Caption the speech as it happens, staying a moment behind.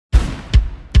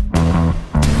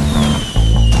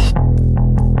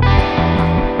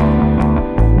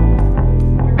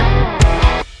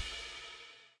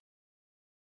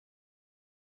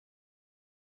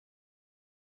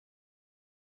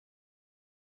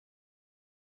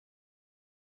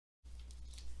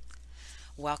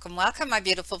Welcome, welcome, my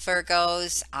beautiful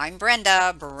Virgos. I'm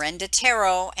Brenda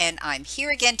Tarot, and I'm here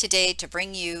again today to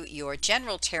bring you your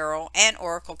general tarot and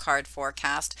oracle card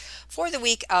forecast for the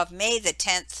week of May the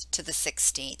 10th to the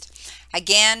 16th.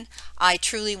 Again, I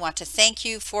truly want to thank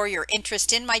you for your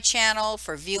interest in my channel,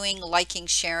 for viewing, liking,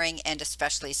 sharing, and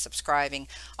especially subscribing.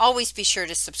 Always be sure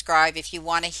to subscribe if you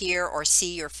want to hear or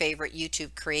see your favorite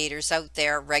YouTube creators out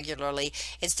there regularly,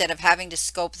 instead of having to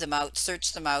scope them out,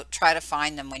 search them out, try to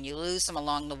find them when you lose them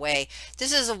along the way.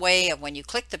 This is a way of, when you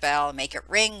click the bell and make it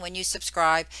ring when you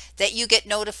subscribe, that you get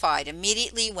notified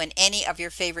immediately when any of your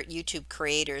favorite YouTube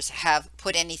creators have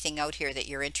put anything out here that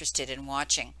you're interested in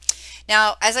watching.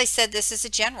 Now, as I said, this is a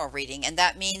general reading, and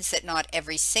that means that not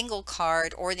every single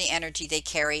card or the energy they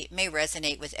carry may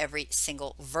resonate with every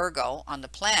single Virgo on the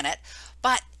planet,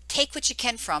 but take what you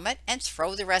can from it and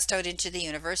throw the rest out into the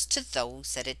universe to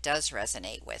those that it does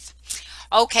resonate with.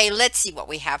 Okay, let's see what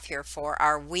we have here for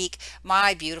our week,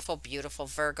 my beautiful, beautiful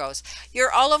Virgos.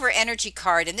 Your all over energy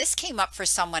card, and this came up for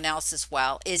someone else as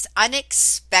well, is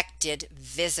unexpected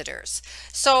visitors.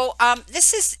 So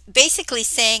this is basically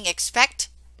saying expect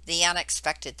the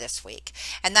unexpected this week,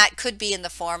 and that could be in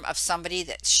the form of somebody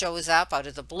that shows up out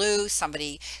of the blue.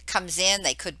 Somebody comes in.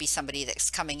 They could be somebody that's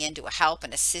coming in to help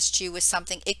and assist you with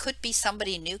something. It could be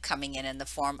somebody new coming in the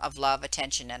form of love,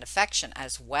 attention, and affection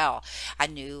as well, a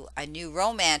new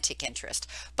romantic interest.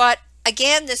 But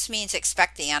again, this means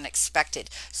expect the unexpected.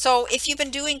 So if you've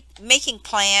been making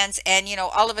plans, and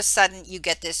all of a sudden you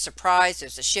get this surprise,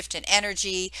 there's a shift in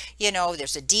energy,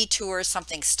 there's a detour,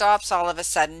 something stops all of a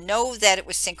sudden, know that it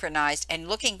was synchronized, and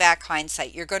looking back,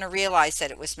 hindsight, you're going to realize that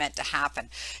it was meant to happen.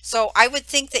 So I would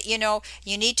think that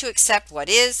you need to accept what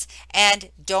is,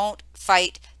 and don't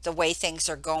fight the way things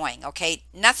are going. Okay,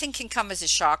 nothing can come as a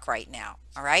shock right now.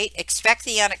 All right, expect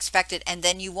the unexpected, and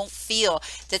then you won't feel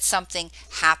that something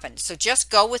happened. So just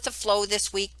go with the flow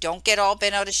this week. Don't get all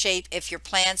bent out of shape if your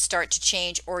plans start to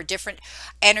change or a different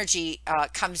energy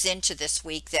comes into this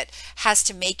week that has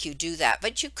to make you do that.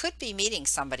 But you could be meeting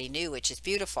somebody new, which is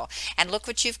beautiful. And look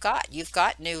what you've got. You've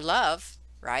got new love,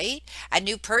 right? A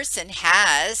new person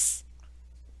has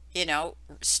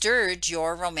stirred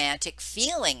your romantic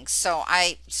feelings. So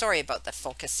sorry about the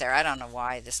focus there. I don't know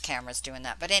why this camera's doing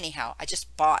that, but anyhow, I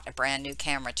just bought a brand new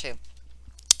camera too.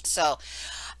 So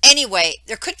anyway,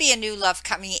 there could be a new love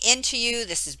coming into you.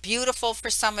 This is beautiful for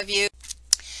some of you.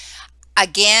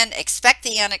 Again, expect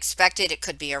the unexpected. It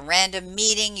could be a random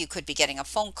meeting. You could be getting a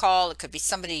phone call. It could be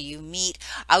somebody you meet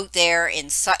out there in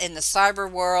the cyber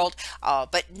world.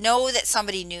 But know that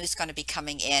somebody new is going to be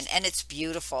coming in, and it's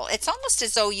beautiful. It's almost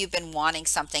as though you've been wanting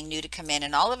something new to come in,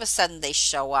 and all of a sudden they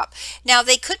show up. Now,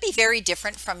 they could be very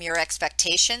different from your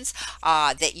expectations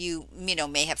that you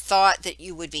may have thought that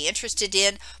you would be interested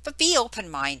in, but be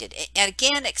open-minded. And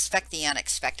again, expect the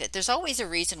unexpected. There's always a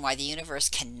reason why the universe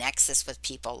connects us with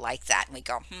people like that. And we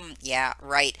go, yeah,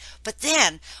 right. But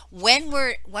then when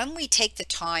we take the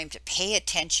time to pay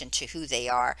attention to who they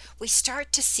are, we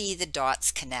start to see the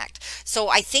dots connect. So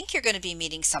I think you're going to be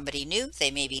meeting somebody new.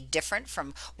 They may be different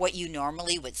from what you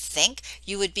normally would think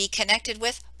you would be connected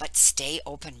with, but stay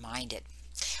open-minded.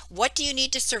 What do you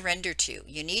need to surrender to?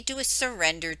 You need to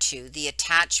surrender to the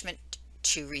attachment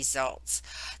to results.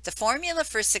 The formula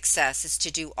for success is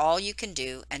to do all you can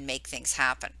do and make things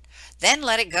happen. Then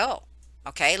let it go.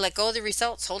 Okay, let go of the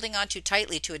results. Holding on too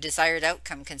tightly to a desired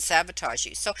outcome can sabotage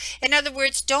you. So in other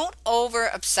words, don't over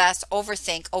obsess,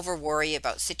 overthink, over worry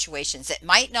about situations that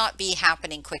might not be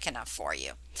happening quick enough for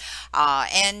you.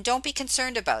 And don't be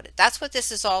concerned about it. That's what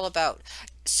this is all about.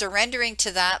 Surrendering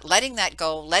to that, letting that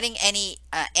go, letting any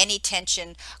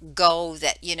tension go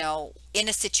that, in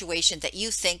a situation that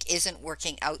you think isn't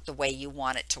working out the way you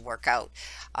want it to work out,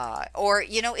 or,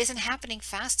 isn't happening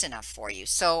fast enough for you.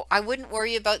 So I wouldn't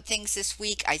worry about things this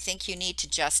week. I think you need to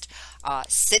just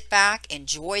sit back,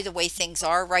 enjoy the way things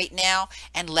are right now,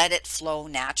 and let it flow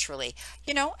naturally.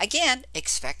 Again,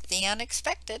 expect the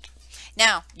unexpected.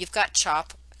 Now, you've got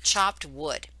chopped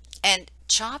wood, and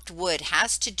chopped wood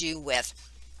has to do with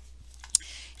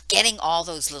getting all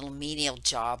those little menial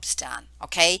jobs done.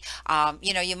 Okay,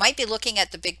 you might be looking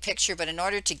at the big picture, but in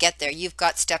order to get there, you've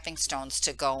got stepping stones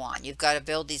to go on. You've got to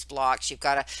build these blocks. You've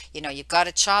got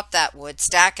to chop that wood,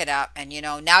 stack it up, and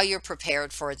now you're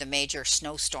prepared for the major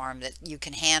snowstorm that you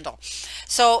can handle.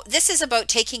 So this is about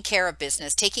taking care of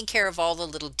business, taking care of all the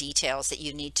little details that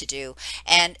you need to do,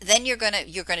 and then you're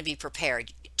gonna be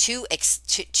prepared.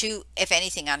 If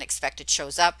anything unexpected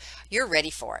shows up, you're ready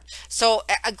for it. So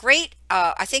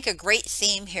I think a great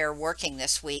theme here working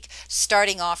this week,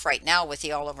 starting off right now with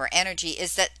the all over energy,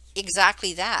 is that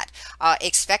Exactly that.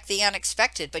 Expect the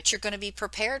unexpected, but you're going to be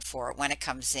prepared for it when it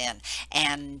comes in.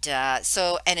 And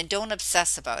and don't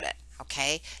obsess about it.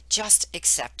 Okay, just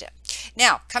accept it.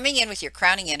 Now, coming in with your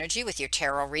crowning energy with your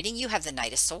tarot reading, you have the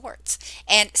Knight of Swords.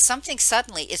 And something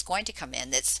suddenly is going to come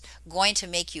in that's going to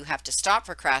make you have to stop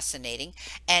procrastinating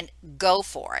and go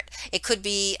for it. It could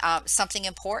be something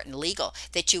important, legal,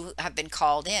 that you have been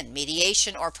called in,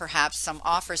 mediation, or perhaps some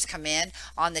offers come in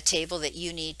on the table that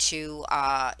you need to,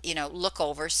 look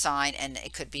over, sign, and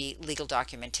it could be legal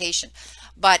documentation.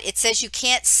 But it says you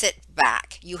can't sit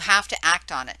back. You have to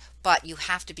act on it, but you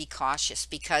have to be cautious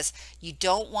because you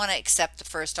don't want to accept the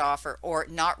first offer or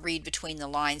not read between the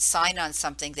lines, sign on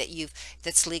something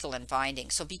that's legal and binding.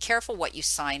 So be careful what you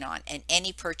sign on, and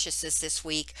any purchases this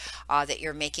week that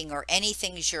you're making, or any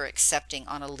things you're accepting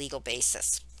on a legal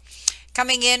basis.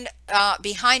 Coming in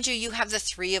behind you, you have the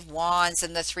Three of Wands,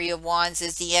 and the Three of Wands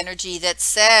is the energy that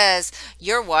says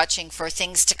you're watching for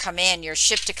things to come in, your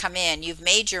ship to come in. You've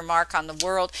made your mark on the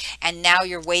world, and now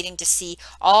you're waiting to see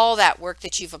all that work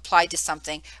that you've applied to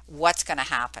something. What's going to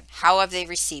happen? How have they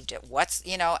received it?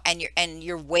 And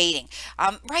you're waiting.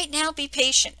 Right now, be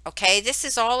patient. Okay, this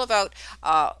is all about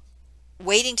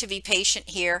waiting to be patient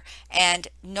here and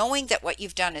knowing that what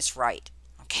you've done is right.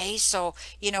 Okay, so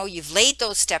you've laid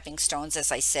those stepping stones,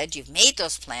 as I said, you've made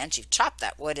those plans, you've chopped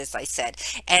that wood, as I said,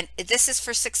 and this is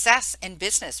for success in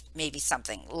business, maybe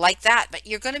something like that. But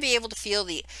you're going to be able to feel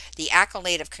the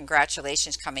accolade of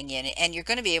congratulations coming in, and you're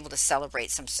going to be able to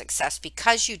celebrate some success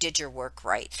because you did your work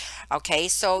right. Okay,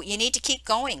 so you need to keep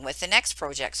going with the next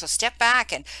project. So step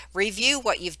back and review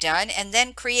what you've done, and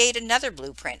then create another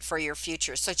blueprint for your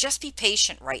future. So just be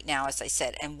patient right now, as I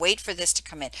said, and wait for this to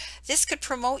come in. This could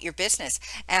promote your business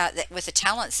with the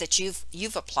talents that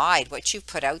you've applied, what you've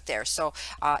put out there. So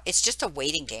it's just a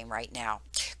waiting game right now.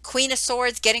 Queen of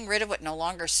Swords, getting rid of what no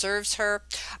longer serves her.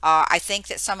 I think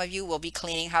that some of you will be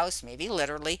cleaning house, maybe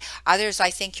literally. Others, I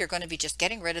think you're going to be just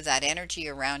getting rid of that energy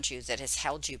around you that has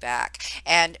held you back.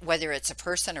 And whether it's a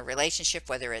person, a relationship,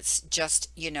 whether it's just,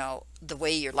 the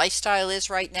way your lifestyle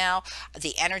is right now,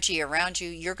 the energy around you,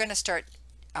 you're going to start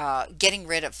getting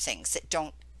rid of things that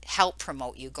don't help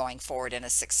promote you going forward in a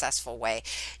successful way.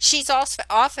 She's also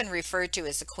often referred to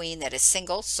as a queen that is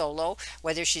single, solo,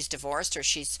 whether she's divorced or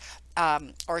she's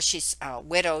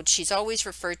widowed. She's always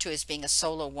referred to as being a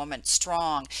solo woman,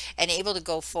 strong and able to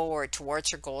go forward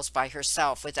towards her goals by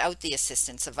herself without the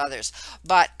assistance of others.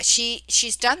 But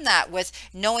she's done that with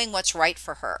knowing what's right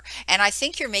for her. And I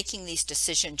think you're making these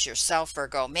decisions yourself,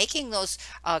 Virgo, making those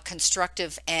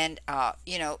constructive and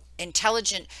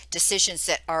intelligent decisions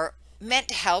that are meant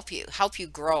to help you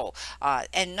grow,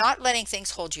 and not letting things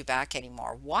hold you back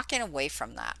anymore, walking away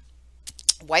from that,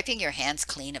 wiping your hands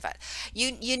clean of it.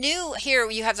 You knew, here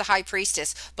you have the High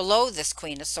Priestess below this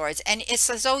Queen of Swords, and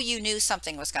it's as though you knew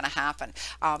something was going to happen.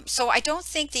 So I don't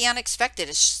think the unexpected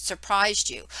has surprised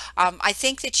you. I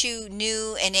think that you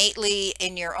knew innately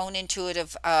in your own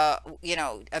intuitive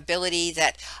ability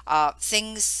that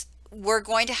things were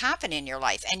going to happen in your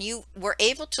life, and you were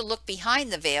able to look behind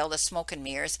the veil, the smoke and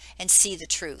mirrors, and see the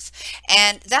truth.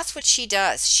 And that's what she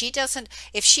does. She doesn't,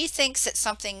 if she thinks that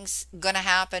something's going to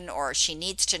happen or she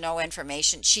needs to know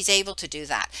information, she's able to do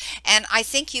that. And I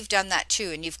think you've done that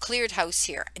too, and you've cleared house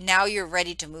here. Now you're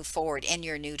ready to move forward in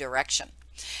your new direction.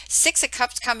 Six of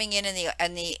Cups coming in,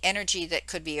 and the energy that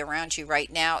could be around you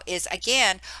right now is,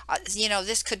 again,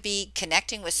 this could be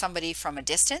connecting with somebody from a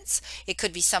distance. It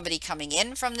could be somebody coming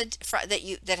in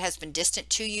that has been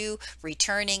distant to you,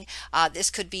 returning.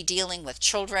 This could be dealing with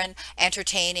children,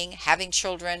 entertaining, having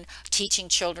children, teaching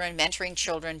children, mentoring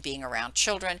children, being around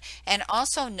children. And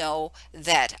also know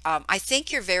that I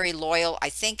think you're very loyal. I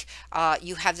think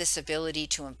you have this ability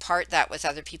to impart that with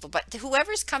other people. But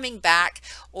whoever's coming back,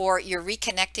 or you're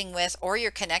reconnecting with, or you're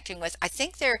connecting with, I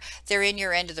think they're in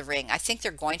your end of the ring. I think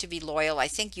they're going to be loyal. I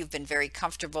think you've been very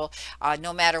comfortable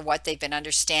no matter what. They've been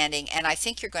understanding, and I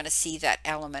think you're going to see that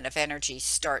element of energy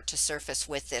start to surface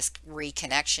with this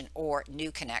reconnection or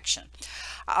new connection.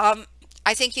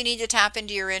 I think you need to tap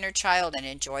into your inner child and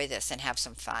enjoy this and have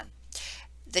some fun.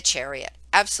 The Chariot,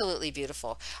 absolutely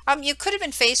beautiful. You could have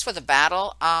been faced with a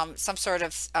battle, some sort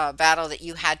of battle that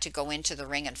you had to go into the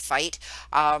ring and fight.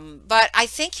 But I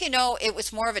think, it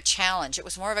was more of a challenge. It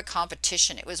was more of a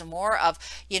competition. It was more of,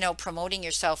 promoting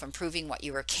yourself and proving what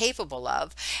you were capable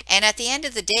of. And at the end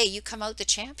of the day, you come out the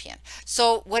champion.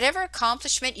 So whatever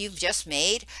accomplishment you've just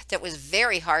made that was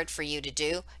very hard for you to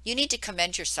do, you need to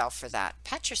commend yourself for that.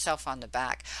 Pat yourself on the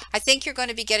back. I think you're going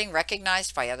to be getting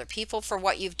recognized by other people for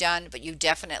what you've done, but you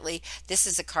definitely, this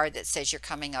is a card that says you're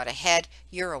coming out ahead.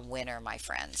 You're a winner, my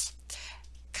friends.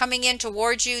 Coming in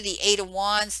towards you, the Eight of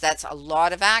Wands, that's a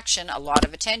lot of action, a lot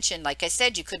of attention. Like I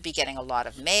said, you could be getting a lot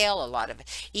of mail, a lot of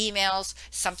emails,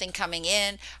 something coming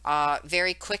in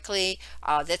very quickly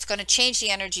that's going to change the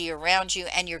energy around you,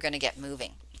 and you're going to get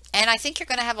moving. And I think you're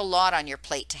going to have a lot on your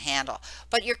plate to handle,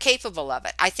 but you're capable of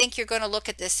it. I think you're going to look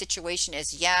at this situation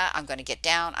as, yeah, I'm going to get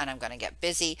down and I'm going to get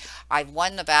busy. I've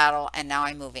won the battle and now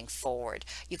I'm moving forward.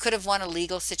 You could have won a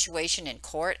legal situation in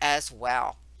court as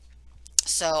well.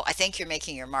 So I think you're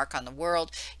making your mark on the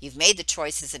world. You've made the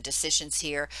choices and decisions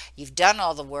here. You've done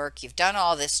all the work. You've done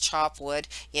all this chop wood,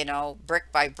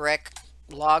 brick by brick,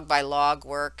 log by log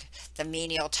work, the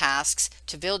menial tasks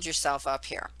to build yourself up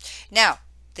here. Now,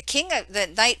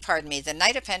 the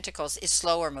Knight of Pentacles is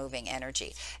slower moving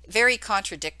energy, very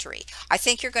contradictory. I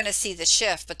think you're going to see the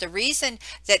shift, but the reason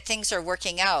that things are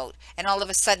working out and all of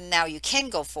a sudden now you can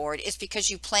go forward is because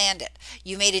you planned it.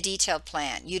 You made a detailed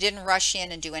plan. You didn't rush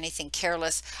in and do anything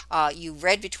careless. You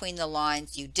read between the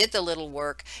lines. You did the little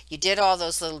work. You did all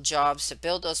those little jobs to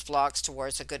build those blocks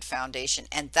towards a good foundation.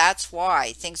 And that's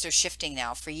why things are shifting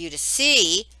now for you to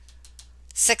see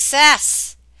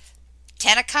success.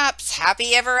 Ten of Cups,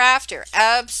 happy ever after.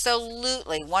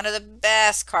 Absolutely. One of the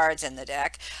best cards in the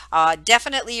deck.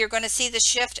 Definitely you're going to see the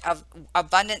shift of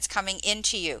abundance coming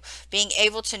into you. Being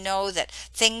able to know that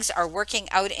things are working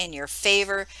out in your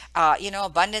favor.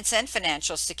 Abundance and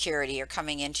financial security are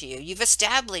coming into you. You've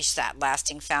established that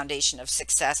lasting foundation of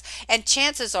success. And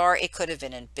chances are it could have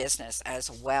been in business as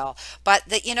well. But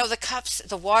the cups,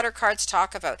 the water cards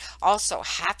talk about also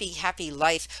happy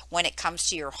life when it comes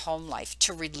to your home life,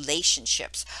 to relationships.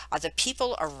 The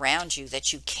people around you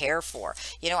that you care for,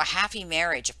 a happy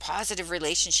marriage, a positive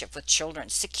relationship with children,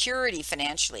 security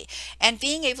financially, and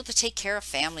being able to take care of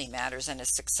family matters in a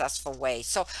successful way.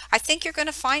 So I think you're going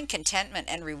to find contentment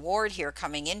and reward here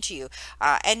coming into you,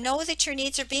 and know that your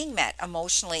needs are being met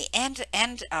emotionally and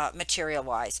material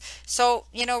wise. So,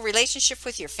 relationship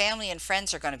with your family and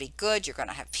friends are going to be good. You're going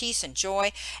to have peace and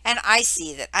joy. And I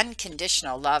see that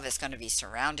unconditional love is going to be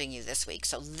surrounding you this week.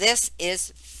 So this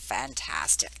is fantastic.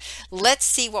 Let's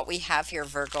see what we have here,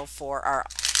 Virgo, for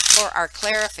our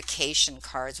clarification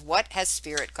cards. What has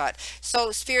Spirit got?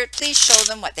 So Spirit, please show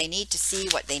them what they need to see,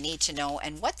 what they need to know,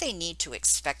 and what they need to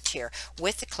expect here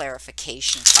with the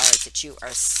clarification cards that you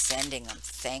are sending them.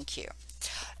 Thank you.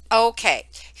 Okay,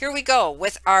 here we go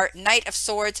with our Knight of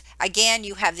Swords. Again,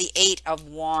 you have the Eight of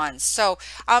Wands. So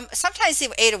sometimes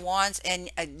the Eight of Wands in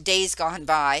days gone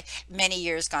by, many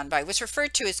years gone by, was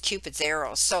referred to as Cupid's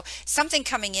arrows. So something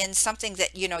coming in, something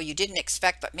that you didn't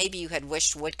expect, but maybe you had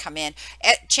wished would come in.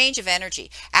 Change of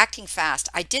energy, acting fast.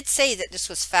 I did say that this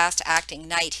was fast acting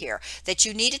night here, that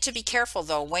you needed to be careful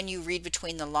though when you read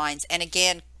between the lines. And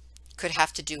again, could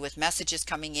have to do with messages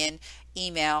coming in,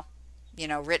 email,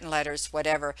 written letters,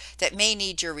 whatever, that may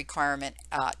need your requirement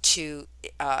to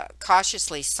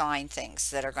cautiously sign things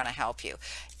that are going to help you.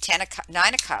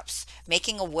 Nine of Cups,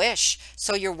 making a wish.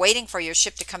 So you're waiting for your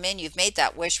ship to come in. You've made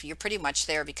that wish. You're pretty much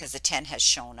there because the 10 has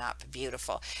shown up.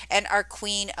 Beautiful. And our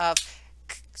Queen of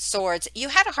Swords, you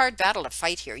had a hard battle to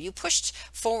fight here. You pushed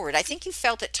forward. I think you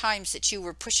felt at times that you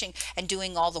were pushing and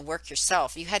doing all the work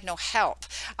yourself. You had no help.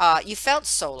 You felt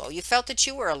solo. You felt that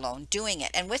you were alone doing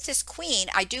it. And with this Queen,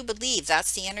 I do believe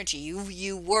that's the energy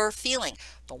you were feeling.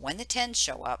 But when the 10s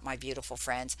show up, my beautiful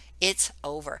friends, it's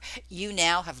over. You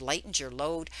now have lightened your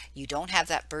load. You don't have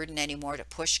that burden anymore to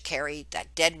carry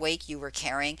that dead weight you were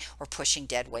carrying or pushing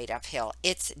dead weight uphill.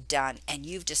 It's done. And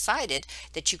you've decided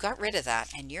that you got rid of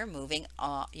that and you're moving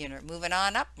on, moving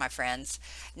on up, my friends.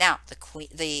 Now,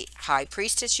 the High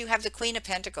Priestess, you have the Queen of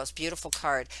Pentacles, beautiful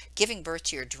card, giving birth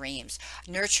to your dreams,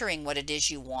 nurturing what it is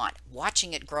you want,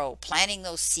 watching it grow, planting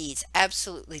those seeds,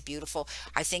 absolutely beautiful.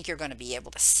 I think you're going to be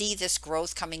able to see this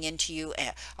growth coming into you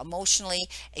emotionally,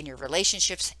 in your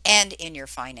relationships, and in your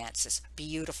finances.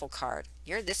 Beautiful card.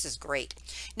 This is great.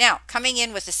 Now, coming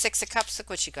in with the Six of Cups, look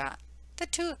what you got. The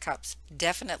Two of Cups.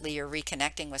 Definitely you're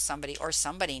reconnecting with somebody or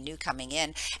somebody new coming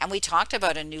in. And we talked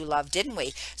about a new love, didn't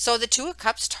we? So the Two of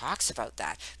Cups talks about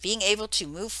that. Being able to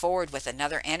move forward with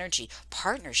another energy,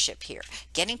 partnership here,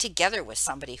 getting together with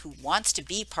somebody who wants to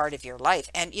be part of your life.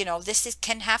 And, this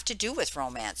can have to do with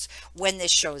romance when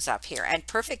this shows up here. And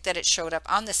perfect that it showed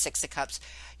up on the Six of Cups,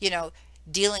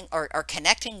 dealing or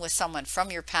connecting with someone from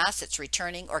your past that's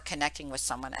returning, or connecting with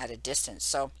someone at a distance.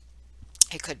 So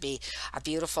It could be a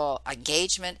beautiful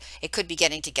engagement. It could be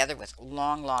getting together with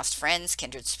long lost friends,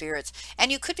 kindred spirits,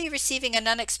 and you could be receiving an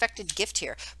unexpected gift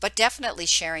here, but definitely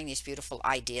sharing these beautiful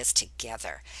ideas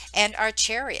together. And our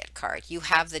chariot card, you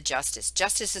have the justice.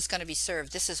 Justice is going to be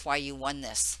served. This is why you won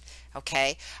this.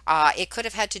 Okay. It could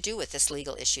have had to do with this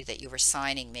legal issue that you were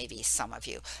signing, maybe some of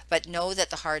you, but know that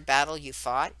the hard battle you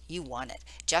fought, you won it.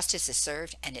 Justice is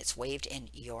served and it's waved in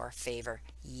your favor.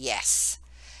 Yes.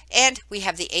 And we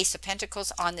have the Ace of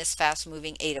Pentacles on this fast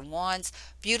moving Eight of Wands.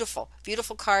 Beautiful,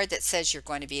 beautiful card that says you're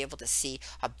going to be able to see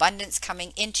abundance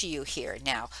coming into you here.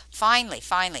 Now, finally,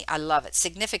 finally, I love it.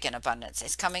 Significant abundance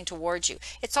is coming towards you.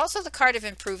 It's also the card of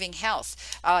improving health.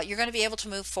 You're going to be able to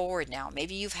move forward now.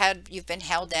 Maybe you've been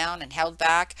held down and held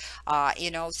back.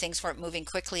 Things weren't moving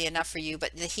quickly enough for you,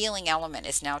 but the healing element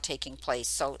is now taking place.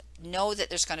 So know that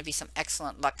there's going to be some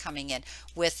excellent luck coming in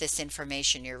with this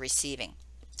information you're receiving.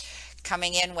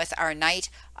 Coming in with our Knight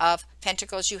of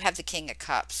Pentacles, you have the King of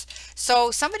Cups.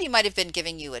 So somebody might have been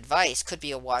giving you advice. Could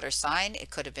be a water sign. It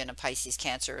could have been a Pisces,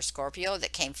 Cancer, or Scorpio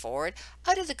that came forward.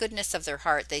 Out of the goodness of their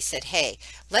heart, they said, hey,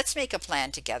 let's make a plan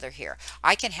together here.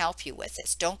 I can help you with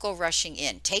this. Don't go rushing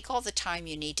in. Take all the time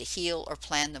you need to heal or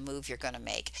plan the move you're going to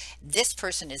make. This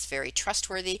person is very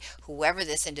trustworthy. Whoever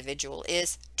this individual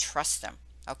is, trust them.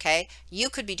 Okay, you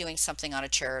could be doing something on a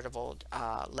charitable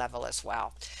level as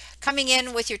well. Coming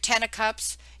in with your Ten of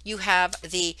Cups, you have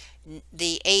the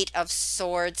Eight of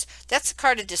Swords. That's a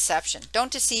card of deception.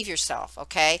 Don't deceive yourself.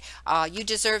 Okay, you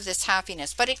deserve this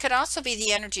happiness, but it could also be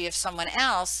the energy of someone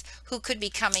else who could be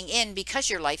coming in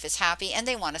because your life is happy and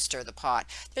they want to stir the pot.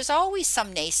 There's always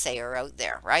some naysayer out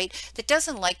there, right, that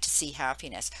doesn't like to see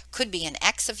happiness. Could be an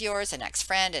ex of yours, an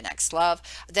ex-friend, an ex-love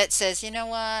that says, you know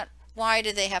what? Why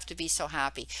do they have to be so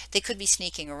happy? They could be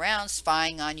sneaking around,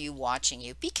 spying on you, watching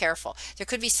you. Be careful. There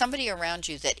could be somebody around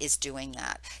you that is doing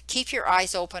that. Keep your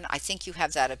eyes open. I think you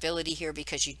have that ability here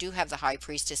because you do have the High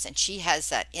Priestess, and she has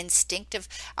that instinctive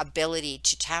ability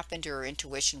to tap into her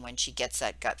intuition when she gets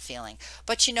that gut feeling.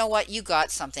 But you know what? You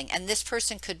got something, and this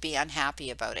person could be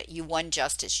unhappy about it. You won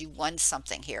justice. You won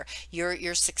something here.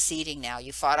 You're succeeding now.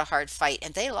 You fought a hard fight,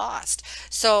 and they lost.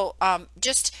 So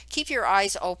just keep your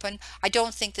eyes open. I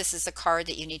don't think this is a card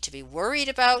that you need to be worried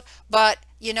about, but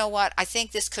you know what? I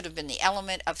think this could have been the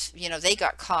element of, they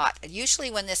got caught. Usually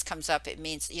when this comes up, it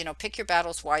means, pick your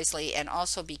battles wisely and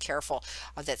also be careful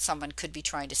that someone could be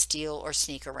trying to steal or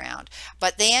sneak around.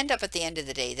 But they end up at the end of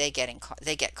the day, they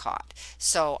get caught.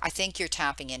 So I think you're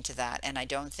tapping into that, and I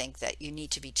don't think that you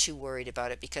need to be too worried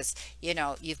about it because,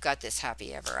 you've got this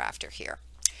happy ever after here.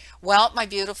 Well, my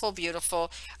beautiful,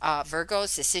 beautiful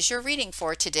Virgos, this is your reading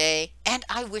for today, and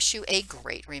I wish you a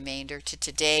great remainder to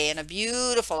today and a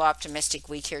beautiful, optimistic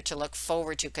week here to look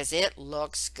forward to because it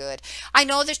looks good. I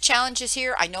know there's challenges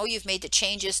here. I know you've made the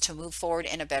changes to move forward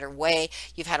in a better way.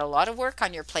 You've had a lot of work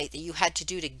on your plate that you had to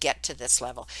do to get to this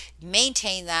level.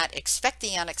 Maintain that. Expect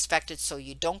the unexpected so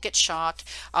you don't get shocked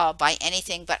by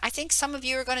anything. But I think some of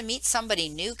you are going to meet somebody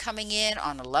new coming in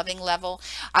on a loving level.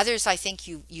 Others, I think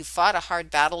you fought a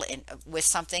hard battle with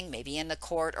something, maybe in the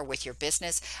court or with your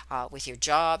business, with your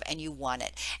job, and you won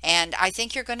it. And I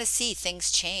think you're going to see things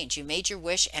change. You made your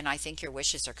wish, and I think your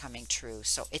wishes are coming true.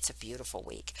 So it's a beautiful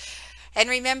week. And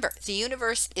remember, the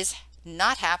universe is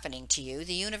not happening to you.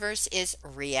 The universe is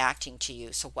reacting to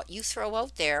you. So what you throw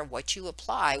out there, what you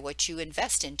apply, what you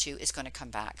invest into is going to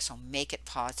come back. So make it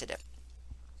positive.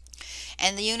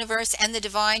 And the universe and the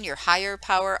divine, your higher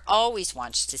power, always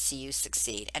wants to see you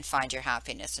succeed and find your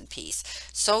happiness and peace.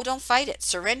 So don't fight it,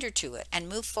 surrender to it, and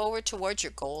move forward towards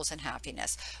your goals and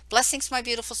happiness. Blessings, my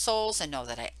beautiful souls, and know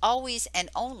that I always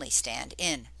and only stand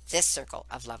in this circle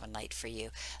of love and light for you.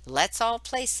 Let's all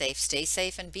play safe, stay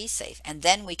safe, and be safe. And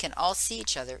then we can all see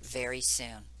each other very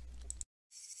soon.